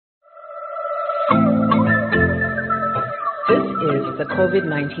This is the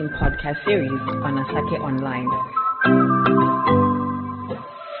COVID-19 podcast series on Asake Online,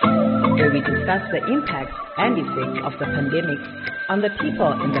 where we discuss the impact and effects of the pandemic on the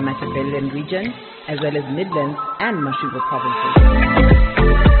people in the Machiavellian region, as well as Midlands and Mashugo provinces.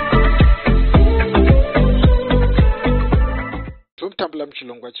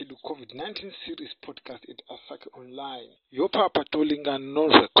 COVID-19 series podcast at Asake Online. Yopapa tolinga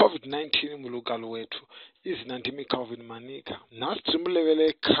noze COVID-19 mulugalo wetu izinandimi Calvin Manika.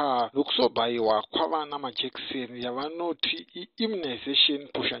 Nasimulevele ka lukusobhayiswa kwabana amajekiseni yavanoti immunisation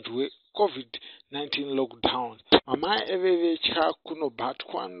ponshaji COVID-19 lockdown. Mamayi evevecha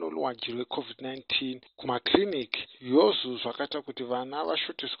kunobatwa nolwaji lwe-COVID-19 kuma-clinic yozuzwa kata kuti vana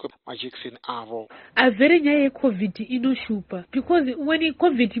vashotiswe majekiseni avo. Avere nyaya ye-COVID inoshupa because when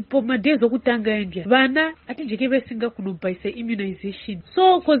COVID po madays okutanga endya vana atijeke vesinga kunobhayisa immunization.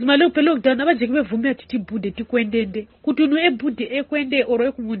 So cause malope lockdown abajeke vevume ati tibude tikuendende kuti uno ebude ekwende oro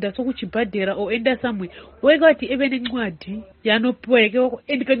ekumunda sokuchibhadhera o enda samwe wega ati eve nencwadi yanopiwa yekewako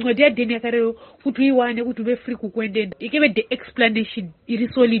endika ncwadi yadheni yakareo kuti iwane kuti uve free kukuendenda ikeve the explanation iri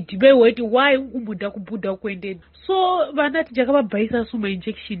solid beweti why kumunda kubudha kuendenda. So vana tijaka vabhayisa suma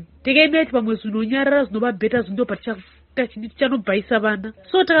injection tekeimeti pamwe zvinonyarara zvinovabheta zvindopa tichanobhayisa vana.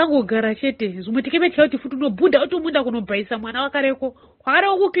 So takangogara chete zvimwe tikevetiya kuti futi unobudha uti umunda kunobhayisa mwana wakareko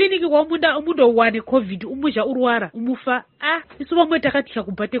kwakareko kukliniki kwaumunda uwane COVID umuzha urwara umufa isu vamwe takatya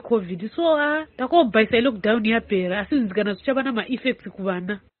kubate COVID. So takobhayisa ilockdown yapera asi nzikana zvichava nama-effects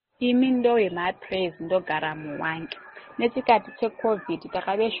kuvana. Imi ndo wemapraise ndogara muHwange. Nechikati cheCovid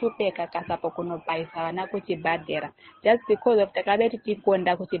takaveshupeka kasapo kunobhayisa vana kuchibhadhera. Just because of takave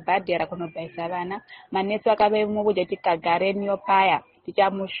tichikonda kuchibhadhera kunobhayisa vana, manesi vakavemo kuti tikagareniyo paya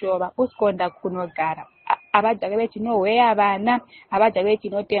tichamushova usikonda kunogara. Avajake chinohweya vana, avajake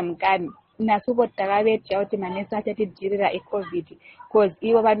chinotemukani. Nasupo takavetiya kuti manesi achatidzirira iCovid cause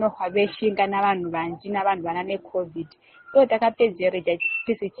ivo vanohwa veshinga navanhu vanji navanhu vana neCovid. So takapedzereja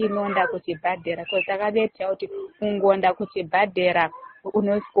tisichinonda kuchibhadhera cause takavetiya kuti ungonda kuchibhadhera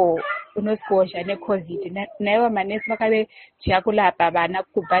unosikosha neCovid. Naivo manesi vakavetiya kulapa vana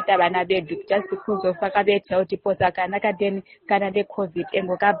kubhata vana vedu just because of vakavetiya kuti posa kana kadeni kana neCovid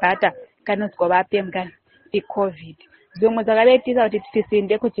engokabhata kanosikovapemuka iCovid. Zvimwe dzakavetisa kuti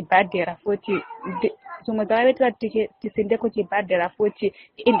tisinde kuchibhadhera futi zvimwe dzakavetisa kuti tisinde kuchibhadhera futi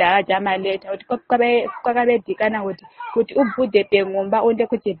indava jamaleta kuti kwakavedhikana kuti ubvudhe peng'umba uende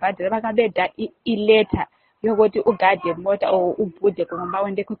kuchibhadhera vakavedha ileta yokuti ugadhe mota o ubvudhe peng'umba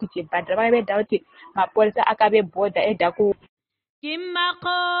uende kuchibhadhera vakavedha kuti mapolisa akavebhodha edha ku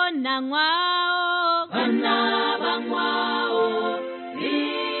kimakona ngwao vana vangwao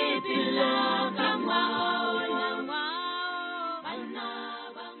zipilaka ngwao.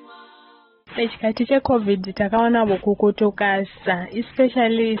 Echikati cheCovid takaona vokukutokasa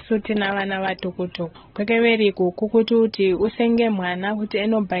especially isu tina vana vatukutuku kwekeveri kukukutu kuti usenge mwana kuti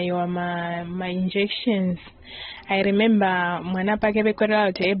enobhayiwa ma-injections. I remember mwana pake vekorera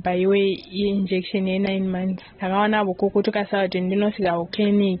kuti ebhayiwe injection ye9 months. Takaona vokukutokasa kuti ndinosvika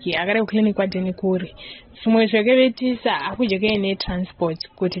kukliniki akare kukliniki kwadheni kuri zvimwe zvekevetisa akujeke netransport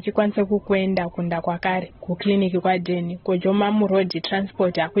kuti tikwanise kukwenda kunda kwakare kukliniki kwadheni kujoma muroad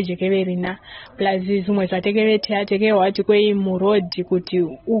transport akujeke verina plus zvimwe zvatekeveteya tekehwati kwei muroad kuti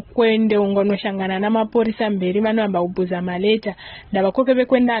ukwende ungonoshangana namaporisa mberi vanohamba kubhuza maleta ndava koke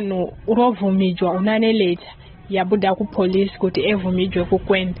vekwendano urovhumidzwa unane leta yabuda kupolisi kuti evhumidzwe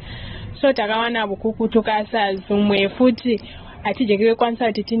kukwenda. So takawana vokukutukasa zvimwe futi atijeke kwanisa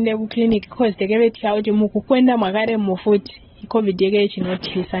kuti tinde kukliniki cause tekevetiya kuti mukukwenda mwakare mufuti iCovid yeke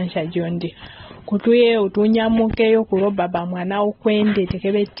chinotyisa nshajonde kuti uye kuti unyamukeyo kurobhaba mwana ukwende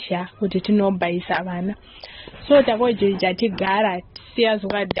tekevetiya kuti tinobhayisa vana. So takojeja tigara tisiya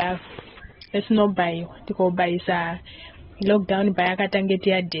zvokadhafu esinobhayiwa tikobhayisa lockdown payakatange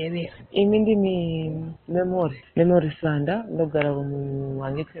tiyadherera. Imi ndimi memory sanda ndogara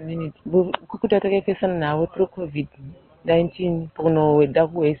muHwange community kukutatokepesana navo through COVID-19 kunoweda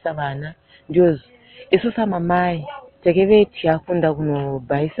kuhweisa vana ndiozi isu samamayi tekevetiya kunda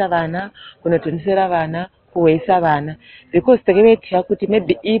kunobhayisa vana kunotonisera vana kuhweisa vana because tekevetiya kuti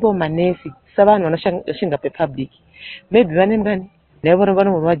maybe ivo manesi savanhu vanoshinga pepublic maybe vanemngani naivo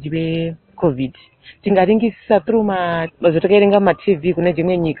vanomurwaji veCovid tingaringisisa through mazvotokerenga matv kune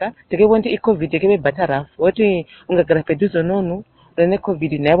dzimwe nyika tekevonti iCovid tekevebhata rafu woti ungagara pedhuzo nonhu une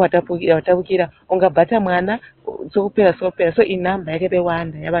COVID naivo watapukira ungabhata mwana sokupera so inamba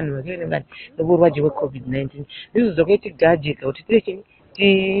yakevewanda yavanhu vakevenengani noburwaji hweCovid-19 ndizvo zvokuti tigajika kuti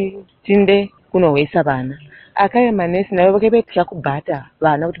tinde kunohweisa vana akaye manesi nayo vake vetya kubhata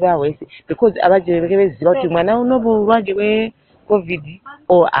vana kuti vahwese because avaje vake veziva kuti mwana unovulwage hwecovid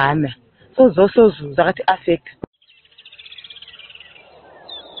or haana so zosozvo zvakati affect.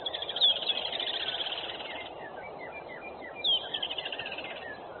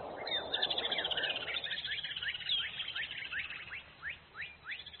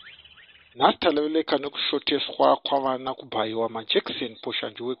 Nhasi talaveleka nokushoteswa kwavana kubhayiwa majekiseni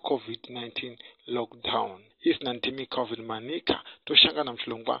ponshaji we-COVID-19 lockdown. Isi nandimi Calvin Manika toshangana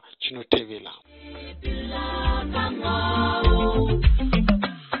mchilongwa chinotevela.